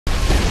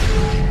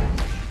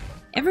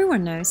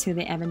Everyone knows who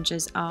the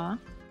Avengers are.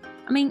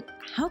 I mean,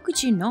 how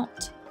could you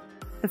not?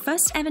 The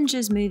first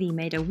Avengers movie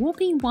made a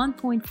whopping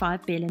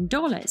 $1.5 billion.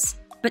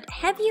 But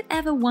have you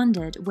ever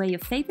wondered where your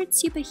favorite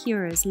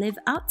superheroes live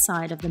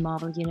outside of the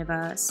Marvel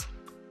Universe?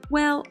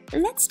 Well,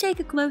 let's take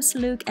a closer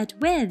look at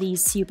where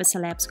these super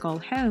celebs call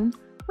home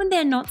when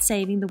they're not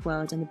saving the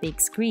world on the big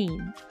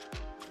screen.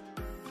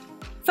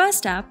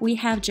 First up, we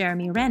have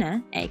Jeremy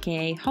Renner,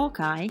 aka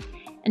Hawkeye,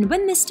 and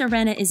when Mr.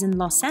 Renner is in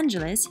Los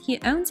Angeles, he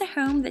owns a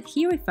home that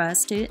he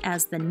refers to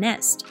as the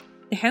Nest.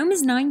 The home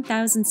is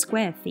 9,000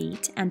 square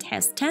feet and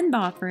has 10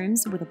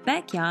 bathrooms with a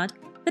backyard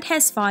that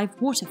has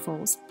 5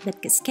 waterfalls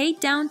that cascade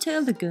down to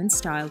a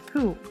lagoon-style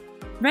pool.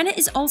 Renner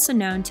is also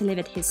known to live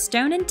at his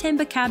stone and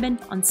timber cabin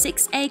on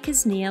 6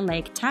 acres near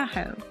Lake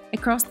Tahoe,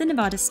 across the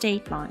Nevada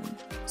state line.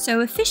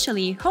 So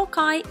officially,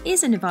 Hawkeye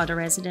is a Nevada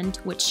resident,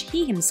 which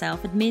he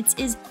himself admits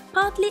is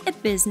partly a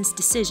business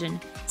decision,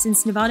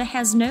 since Nevada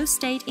has no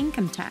state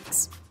income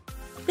tax.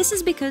 This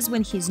is because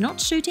when he's not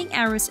shooting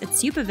arrows at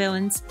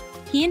supervillains,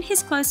 he and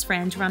his close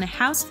friend run a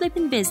house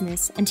flipping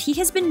business, and he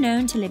has been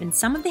known to live in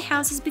some of the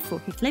houses before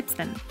he flips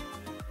them.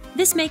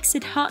 This makes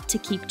it hard to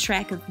keep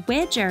track of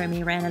where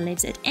Jeremy Renner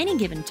lives at any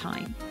given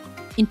time.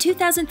 In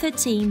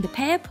 2013, the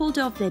pair pulled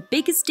off their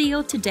biggest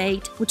deal to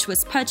date, which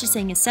was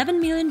purchasing a $7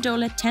 million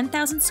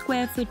 10,000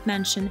 square foot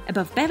mansion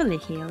above Beverly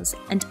Hills,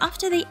 and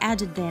after they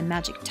added their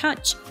magic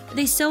touch,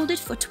 they sold it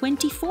for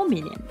 $24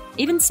 million.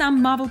 Even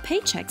some Marvel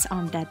paychecks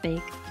aren't that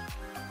big.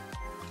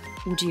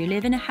 Would you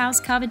live in a house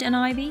covered in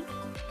ivy?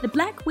 The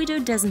Black Widow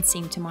doesn't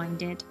seem to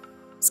mind it.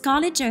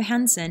 Scarlett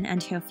Johansson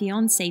and her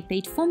fiancé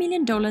paid $4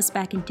 million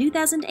back in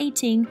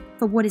 2018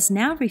 for what is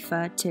now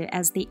referred to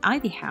as the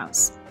Ivy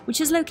House, which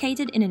is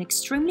located in an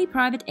extremely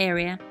private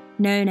area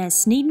known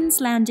as Sneeden's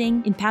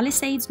Landing in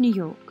Palisades, New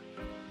York.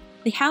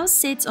 The house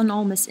sits on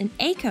almost an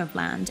acre of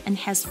land and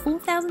has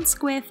 4,000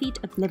 square feet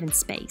of living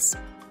space.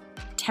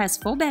 It has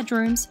 4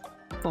 bedrooms,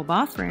 4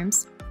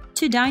 bathrooms,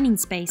 2 dining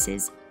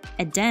spaces,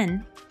 a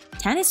den,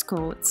 tennis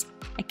courts,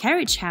 a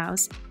carriage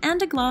house,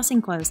 and a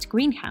glass-enclosed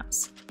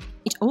greenhouse.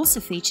 It also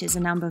features a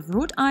number of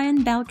wrought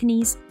iron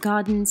balconies,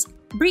 gardens,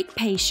 brick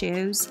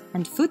patios,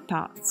 and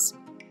footpaths.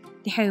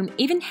 The home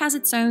even has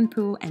its own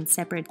pool and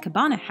separate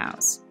cabana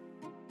house.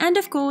 And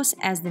of course,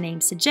 as the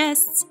name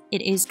suggests,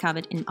 it is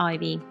covered in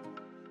ivy.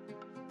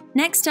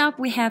 Next up,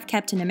 we have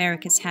Captain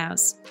America's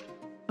house.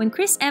 When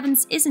Chris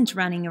Evans isn't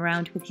running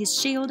around with his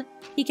shield,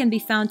 he can be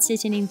found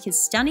sitting in his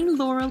stunning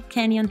Laurel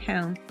Canyon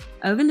home,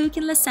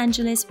 overlooking Los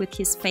Angeles with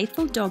his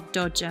faithful dog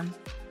Dodger.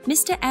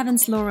 Mr.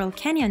 Evans' Laurel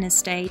Canyon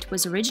estate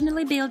was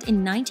originally built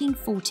in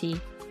 1940,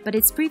 but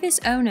its previous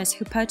owners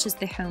who purchased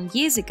the home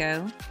years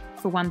ago,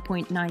 for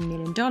 $1.9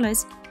 million,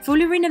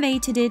 fully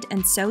renovated it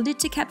and sold it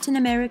to Captain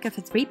America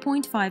for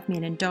 $3.5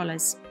 million.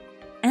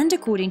 And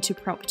according to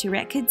property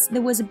records,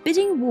 there was a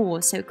bidding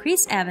war, so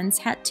Chris Evans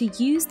had to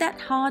use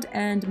that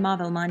hard-earned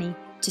Marvel money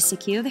to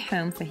secure the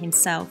home for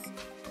himself.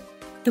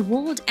 The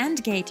walled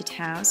and gated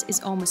house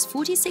is almost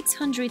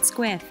 4,600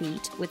 square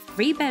feet with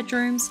 3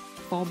 bedrooms,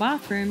 4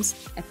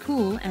 bathrooms, a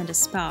pool and a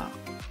spa.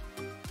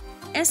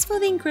 As for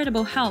the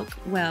Incredible Hulk,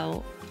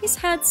 well, he's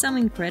had some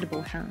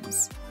incredible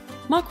homes.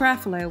 Mark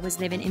Ruffalo was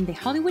living in the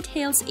Hollywood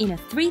Hills in a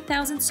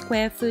 3,000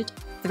 square foot,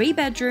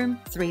 3-bedroom,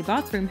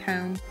 3-bathroom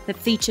home that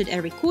featured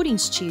a recording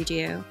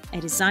studio,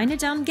 a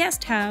designer-done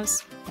guest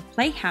house, a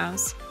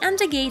playhouse, and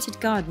a gated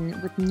garden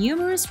with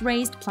numerous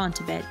raised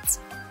planter beds.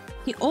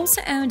 He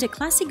also owned a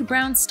classic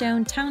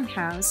brownstone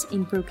townhouse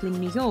in Brooklyn,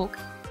 New York,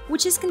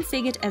 which is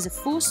configured as a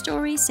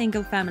 4-story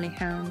single-family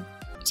home.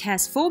 It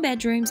has 4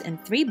 bedrooms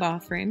and 3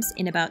 bathrooms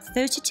in about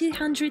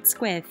 3,200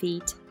 square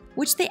feet,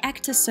 which the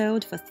actor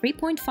sold for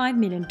 $3.5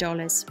 million.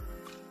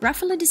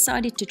 Ruffalo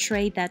decided to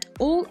trade that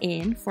all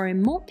in for a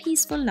more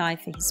peaceful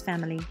life for his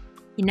family.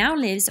 He now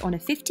lives on a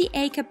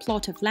 50-acre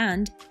plot of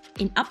land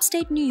in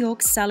upstate New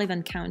York's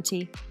Sullivan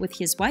County with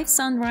his wife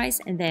Sunrise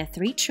and their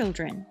 3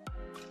 children.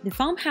 The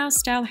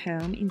farmhouse-style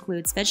home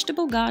includes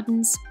vegetable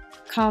gardens,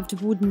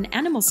 carved wooden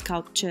animal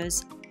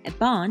sculptures, a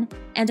barn,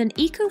 and an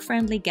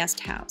eco-friendly guest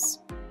house.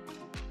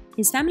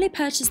 His family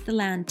purchased the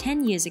land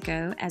 10 years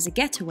ago as a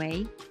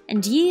getaway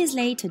and years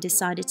later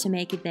decided to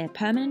make it their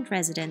permanent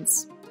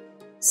residence.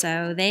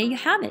 So there you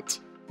have it.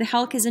 The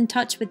Hulk is in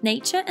touch with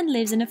nature and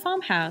lives in a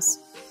farmhouse.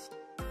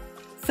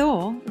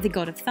 Thor, the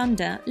god of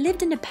thunder,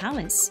 lived in a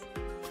palace.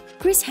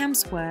 Chris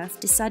Hemsworth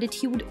decided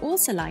he would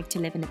also like to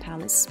live in a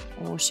palace,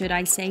 or should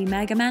I say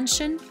mega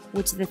mansion,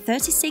 which the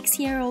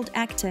 36-year-old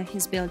actor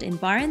has built in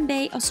Byron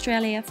Bay,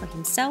 Australia for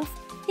himself,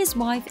 his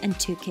wife and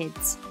 2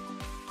 kids.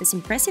 This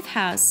impressive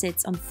house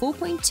sits on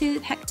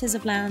 4.2 hectares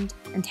of land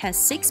and has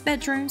 6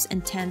 bedrooms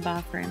and 10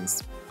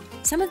 bathrooms.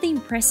 Some of the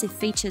impressive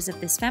features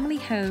of this family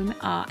home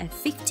are a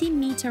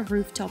 50-meter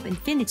rooftop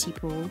infinity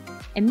pool,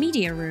 a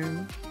media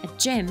room, a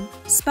gym,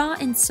 spa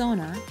and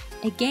sauna,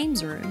 a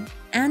games room,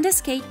 and a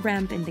skate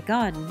ramp in the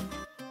garden.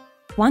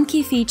 One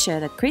key feature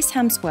that Chris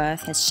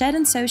Hemsworth has shared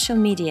on social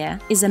media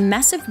is a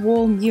massive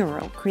wall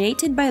mural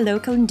created by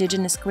local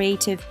indigenous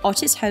creative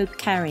Otis Hope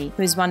Carey,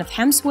 who is one of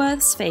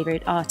Hemsworth's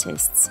favorite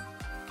artists.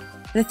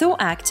 The Thor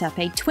actor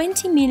paid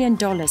 $20 million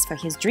for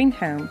his dream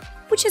home,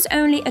 which is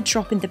only a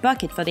drop in the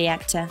bucket for the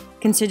actor,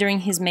 considering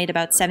he's made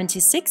about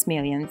 $76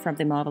 million from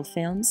the Marvel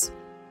films.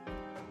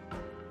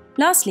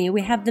 Lastly,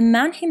 we have the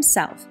man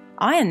himself,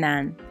 Iron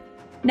Man.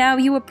 Now,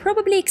 you were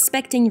probably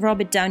expecting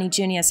Robert Downey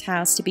Jr.'s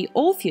house to be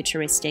all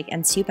futuristic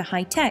and super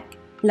high-tech,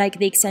 like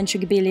the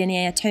eccentric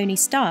billionaire Tony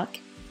Stark,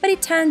 but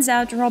it turns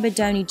out Robert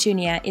Downey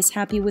Jr. is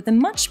happy with a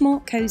much more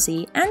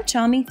cozy and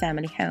charming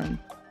family home.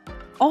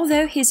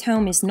 Although his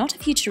home is not a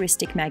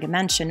futuristic mega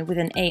mansion with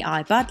an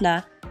AI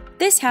butler,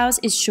 this house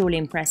is surely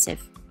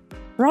impressive.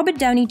 Robert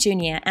Downey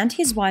Jr. and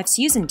his wife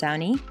Susan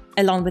Downey,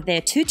 along with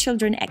their 2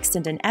 children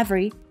Exton and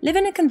Avery, live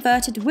in a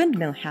converted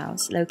windmill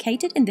house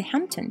located in the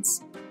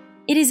Hamptons.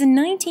 It is a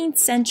 19th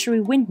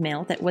century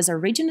windmill that was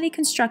originally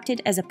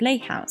constructed as a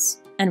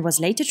playhouse and was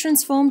later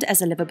transformed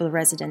as a livable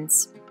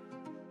residence.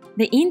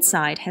 The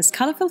inside has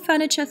colorful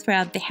furniture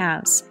throughout the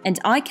house and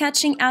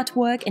eye-catching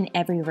artwork in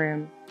every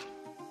room.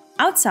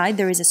 Outside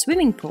there is a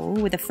swimming pool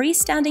with a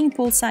freestanding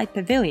poolside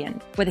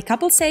pavilion, where the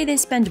couple say they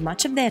spend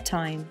much of their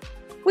time.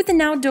 With an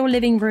outdoor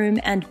living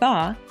room and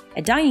bar,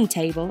 a dining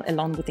table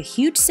along with a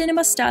huge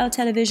cinema-style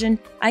television,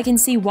 I can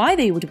see why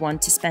they would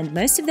want to spend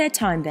most of their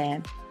time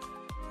there.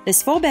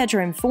 This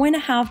 4-bedroom,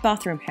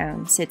 4.5-bathroom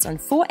home sits on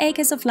 4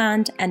 acres of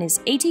land and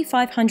is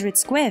 8,500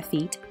 square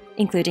feet,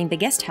 including the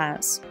guest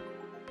house.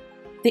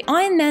 The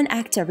Iron Man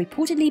actor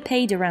reportedly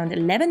paid around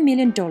 $11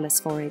 million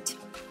for it.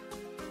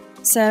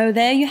 So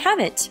there you have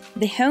it,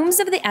 the homes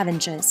of the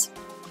Avengers.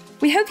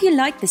 We hope you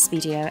liked this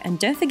video and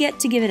don't forget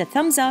to give it a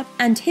thumbs up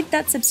and hit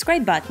that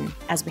subscribe button,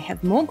 as we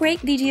have more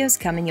great videos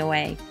coming your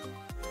way.